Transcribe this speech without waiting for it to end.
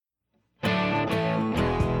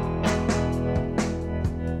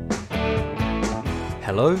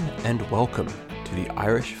Hello and welcome to the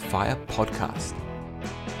Irish Fire Podcast.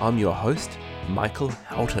 I'm your host, Michael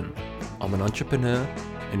Houghton. I'm an entrepreneur,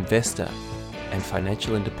 investor, and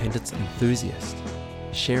financial independence enthusiast,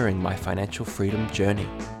 sharing my financial freedom journey.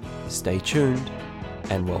 Stay tuned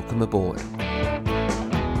and welcome aboard.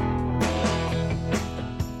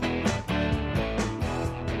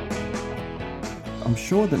 I'm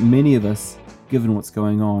sure that many of us, given what's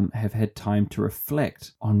going on, have had time to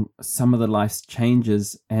reflect on some of the life's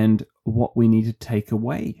changes and what we need to take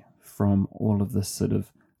away from all of this sort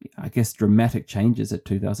of, dramatic changes that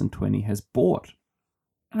 2020 has brought.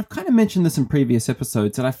 And I've kind of mentioned this in previous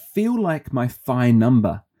episodes that I feel like my FI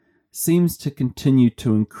number seems to continue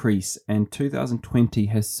to increase, and 2020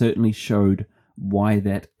 has certainly showed why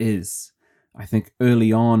that is. I think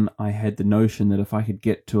early on I had the notion that if I could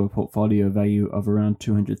get to a portfolio value of around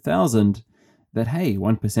 200,000, that hey,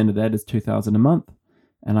 1% of that is 2,000 a month,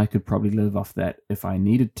 and I could probably live off that if I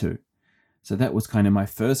needed to. So that was kind of my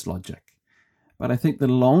first logic. But I think the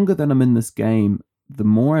longer that I'm in this game, the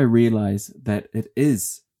more I realize that it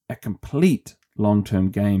is a complete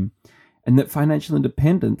long-term game, and that financial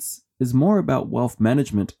independence is more about wealth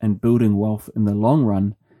management and building wealth in the long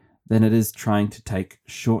run than it is trying to take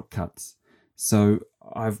shortcuts. So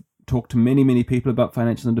I've talked to many people about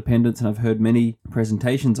financial independence, and I've heard many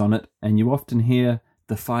presentations on it, and you often hear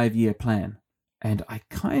the 5-year plan. And I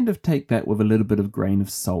kind of take that with a little bit of grain of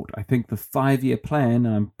salt. I think the 5-year plan,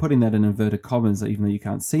 and I'm putting that in inverted commas even though you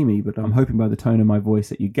can't see me, but I'm hoping by the tone of my voice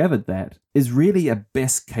that you gathered that, is really a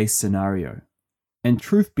best case scenario. And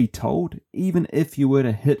truth be told, even if you were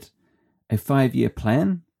to hit a 5-year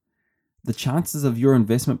plan, the chances of your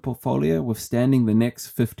investment portfolio withstanding the next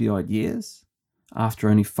 50 odd years, after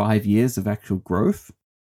only 5 years of actual growth,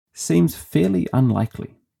 seems fairly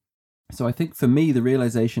unlikely. So I think for me, the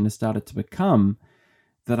realization has started to become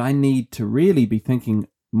that I need to really be thinking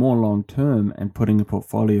more long term and putting a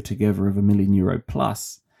portfolio together of €1 million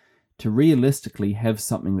plus to realistically have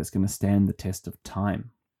something that's going to stand the test of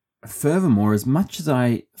time. Furthermore, as much as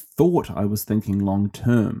I thought I was thinking long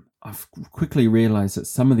term, I've quickly realized that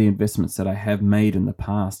some of the investments that I have made in the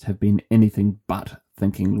past have been anything but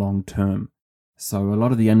thinking long term. So a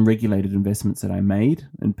lot of the unregulated investments that I made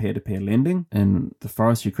in peer-to-peer lending, and the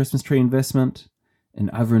forestry Christmas tree investment, and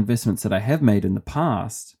other investments that I have made in the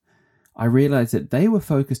past, I realized that they were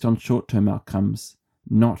focused on short-term outcomes,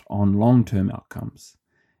 not on long-term outcomes.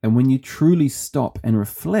 And when you truly stop and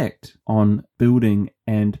reflect on building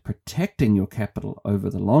and protecting your capital over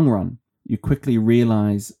the long run, you quickly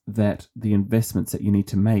realize that the investments that you need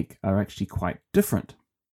to make are actually quite different.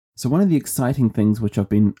 So one of the exciting things which I've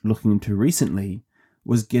been looking into recently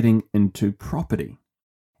was getting into property.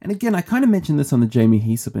 And again, I kind of mentioned this on the Jamie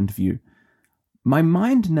Heaslip interview. My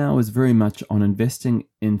mind now is very much on investing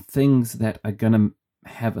in things that are going to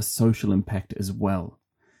have a social impact as well.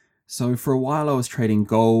 So for a while I was trading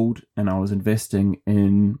gold and I was investing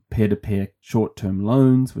in peer-to-peer short-term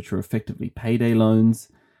loans, which are effectively payday loans.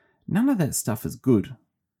 None of that stuff is good,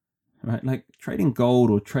 right? Like trading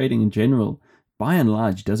gold or trading in general, by and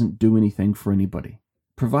large, doesn't do anything for anybody.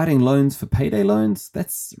 Providing loans for payday loans,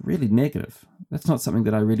 that's really negative. That's not something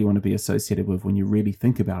that I really want to be associated with when you really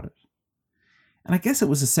think about it. And I guess it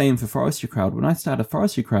was the same for Forestry Crowd. When I started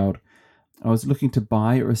Forestry Crowd, I was looking to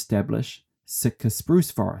buy or establish Sitka spruce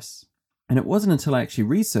forests. And it wasn't until I actually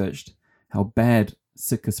researched how bad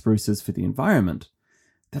Sitka spruce is for the environment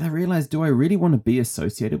that I realized, do I really want to be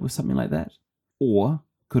associated with something like that? Or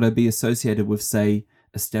could I be associated with, say,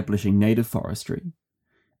 establishing native forestry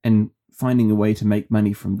and finding a way to make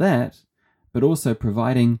money from that, but also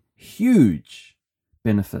providing huge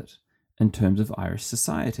benefit in terms of Irish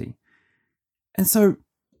society? And so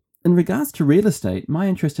in regards to real estate, my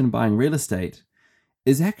interest in buying real estate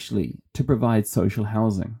is actually to provide social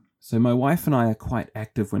housing. So my wife and I are quite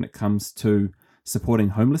active when it comes to supporting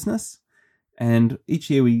homelessness. And each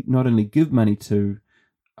year we not only give money to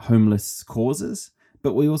homeless causes,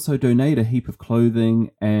 but we also donate a heap of clothing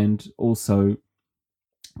and also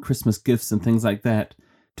Christmas gifts and things like that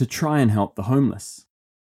to try and help the homeless.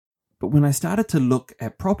 But when I started to look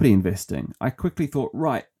at property investing, I quickly thought,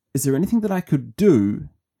 right, is there anything that I could do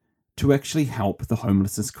to actually help the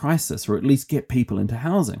homelessness crisis, or at least get people into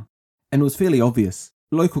housing? And it was fairly obvious.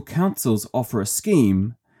 Local councils offer a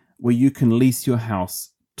scheme where you can lease your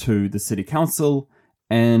house to the city council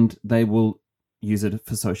and they will use it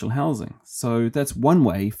for social housing. So that's one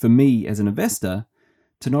way for me as an investor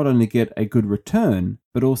to not only get a good return,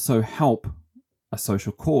 but also help a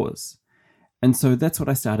social cause. And so that's what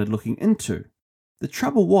I started looking into. The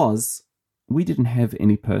trouble was, we didn't have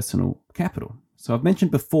any personal capital. So I've mentioned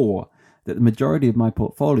before that the majority of my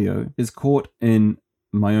portfolio is caught in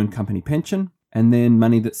my own company pension, and then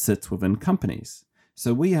money that sits within companies.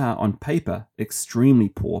 So we are, on paper, extremely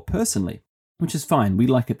poor personally, which is fine. We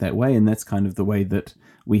like it that way, and that's kind of the way that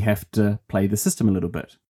we have to play the system a little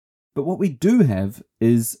bit. But what we do have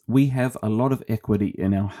is we have a lot of equity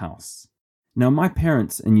in our house. Now, my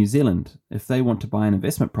parents in New Zealand, if they want to buy an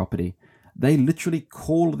investment property, they literally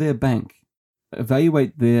call their bank,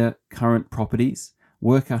 evaluate their current properties,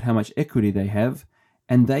 work out how much equity they have,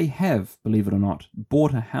 and they have, believe it or not,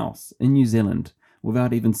 bought a house in New Zealand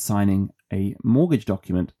without even signing a mortgage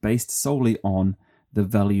document based solely on the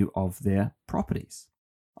value of their properties.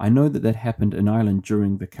 I know that that happened in Ireland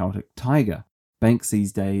during the Celtic Tiger. Banks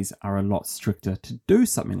these days are a lot stricter to do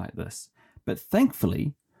something like this. But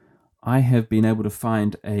thankfully, I have been able to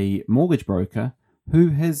find a mortgage broker who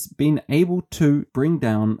has been able to bring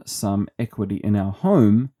down some equity in our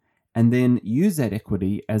home and then use that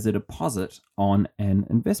equity as a deposit on an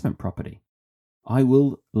investment property. I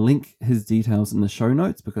will link his details in the show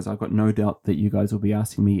notes because I've got no doubt that you guys will be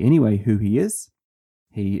asking me anyway who he is.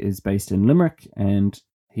 He is based in Limerick and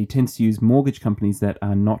he tends to use mortgage companies that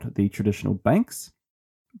are not the traditional banks.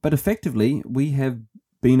 But effectively, we have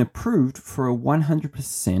been approved for a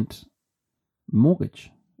 100%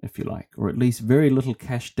 mortgage, if you like, or at least very little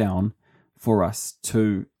cash down for us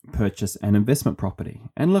to purchase an investment property.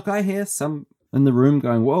 And look, I hear some in the room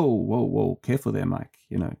going, whoa, careful there, Mike.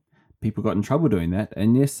 People got in trouble doing that.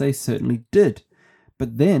 And yes, they certainly did.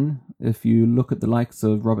 But then, if you look at the likes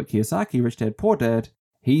of Robert Kiyosaki, Rich Dad, Poor Dad,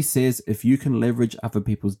 he says if you can leverage other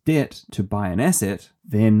people's debt to buy an asset,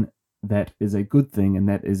 then that is a good thing and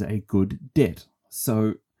that is a good debt.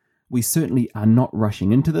 So we certainly are not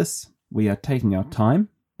rushing into this. We are taking our time,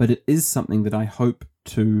 but it is something that I hope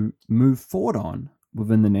to move forward on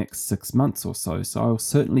within the next 6 months or so. So I'll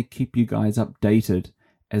certainly keep you guys updated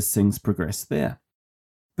as things progress there.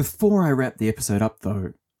 Before I wrap the episode up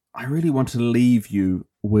though, I really want to leave you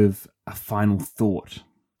with a final thought.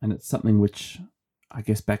 And it's something which, I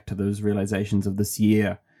guess, back to those realizations of this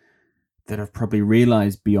year that I've probably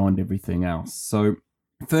realized beyond everything else. So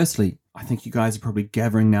firstly, I think you guys are probably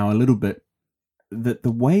gathering now a little bit that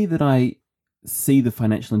the way that I see the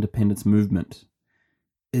financial independence movement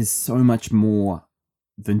is so much more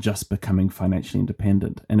than just becoming financially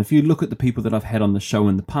independent. And if you look at the people that I've had on the show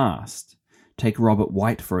in the past, take Robert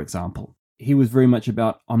White, for example. He was very much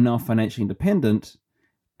about, I'm now financially independent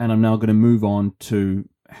and I'm now going to move on to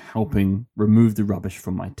helping remove the rubbish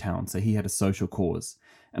from my town. So he had a social cause.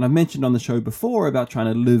 And I've mentioned on the show before about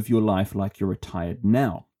trying to live your life like you're retired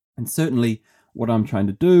now. And certainly what I'm trying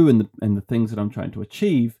to do and the things that I'm trying to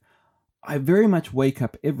achieve, I very much wake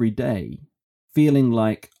up every day feeling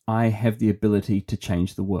like I have the ability to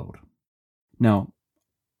change the world. Now,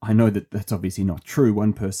 I know that that's obviously not true.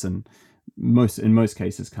 One person, in most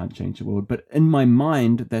cases, can't change the world. But in my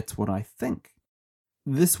mind, that's what I think.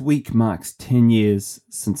 This week marks 10 years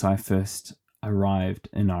since I first arrived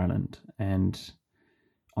in Ireland, and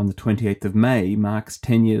on the 28th of May marks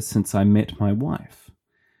 10 years since I met my wife.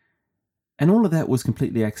 And all of that was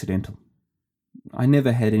completely accidental. I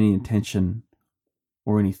never had any intention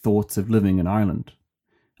or any thoughts of living in Ireland,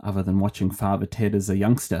 other than watching Father Ted as a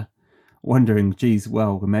youngster, wondering, geez,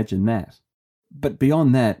 well, imagine that. But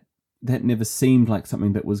beyond that, that never seemed like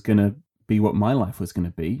something that was going to be what my life was going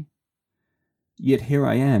to be. Yet here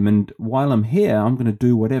I am, and while I'm here, I'm going to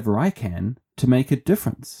do whatever I can to make a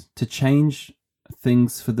difference, to change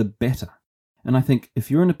things for the better. And I think if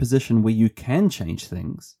you're in a position where you can change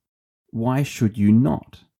things, why should you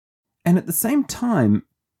not? And at the same time,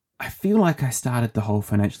 I feel like I started the whole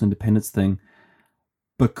financial independence thing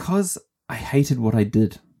because I hated what I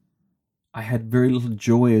did. I had very little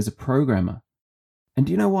joy as a programmer. And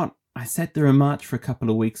you know what? I sat there in March for a couple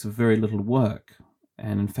of weeks of very little work.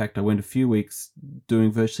 And in fact, I went a few weeks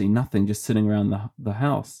doing virtually nothing, just sitting around the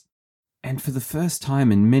house. And for the first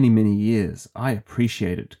time in many, many years, I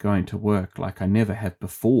appreciated going to work like I never have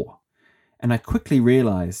before. And I quickly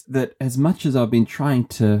realized that as much as I've been trying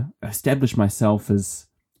to establish myself as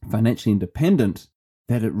financially independent,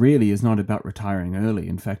 that it really is not about retiring early.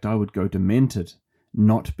 In fact, I would go demented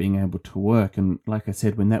not being able to work. And like I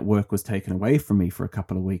said, when that work was taken away from me for a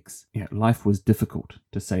couple of weeks, life was difficult,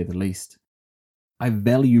 to say the least. I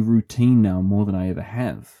value routine now more than I ever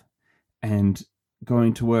have. And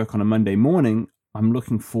going to work on a Monday morning, I'm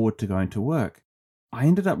looking forward to going to work. I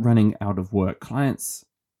ended up running out of work.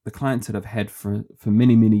 The clients that I've had for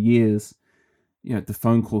many, many years, the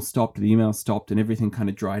phone call stopped, the email stopped, and everything kind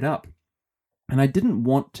of dried up. And I didn't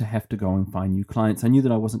want to have to go and find new clients. I knew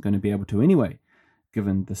that I wasn't going to be able to anyway,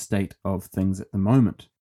 given the state of things at the moment.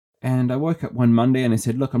 And I woke up one Monday and I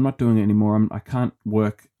said, look, I'm not doing it anymore. I can't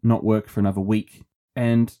not work for another week.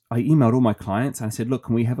 And I emailed all my clients and I said, look,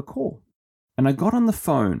 can we have a call? And I got on the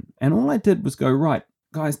phone and all I did was go, right,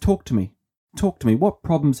 guys, talk to me. Talk to me. What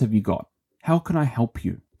problems have you got? How can I help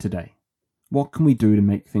you today? What can we do to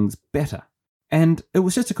make things better? And it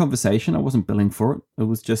was just a conversation. I wasn't billing for it. It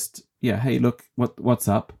was just, yeah, hey, look, what's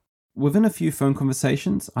up? Within a few phone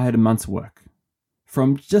conversations, I had a month's work.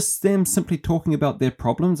 From just them simply talking about their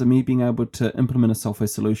problems and me being able to implement a software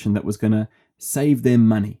solution that was going to save them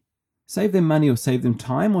money. Save them money or save them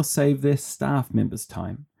time or save their staff members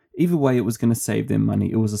time. Either way, it was going to save them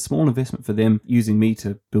money. It was a small investment for them using me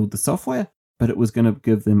to build the software, but it was going to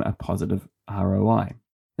give them a positive ROI.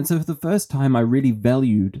 And so for the first time, I really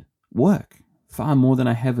valued work far more than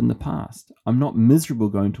I have in the past. I'm not miserable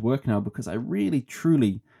going to work now because I really,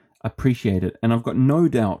 truly appreciate it. And I've got no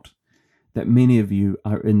doubt that many of you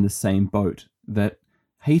are in the same boat, that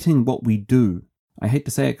hating what we do, I hate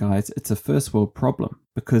to say it, guys, it's a first world problem,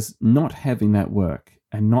 because not having that work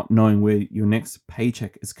and not knowing where your next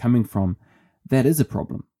paycheck is coming from, that is a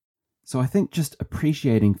problem. So I think just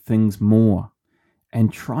appreciating things more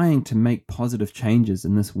and trying to make positive changes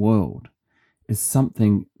in this world is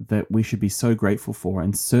something that we should be so grateful for,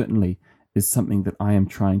 and certainly is something that I am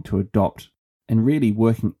trying to adopt and really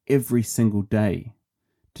working every single day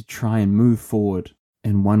to try and move forward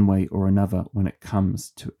in one way or another when it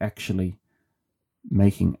comes to actually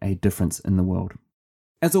making a difference in the world.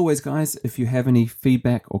 As always, guys, if you have any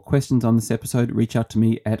feedback or questions on this episode, reach out to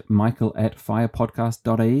me at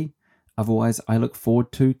michael@firepodcast.ie. Otherwise, I look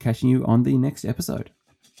forward to catching you on the next episode.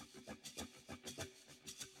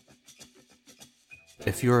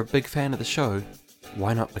 If you're a big fan of the show,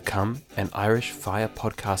 why not become an Irish Fire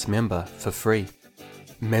Podcast member for free?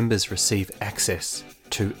 Members receive access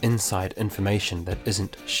to inside information that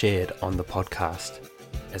isn't shared on the podcast,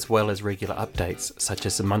 as well as regular updates such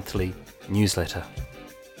as a monthly newsletter.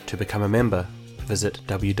 To become a member, visit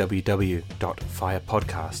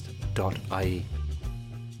www.firepodcast.ie.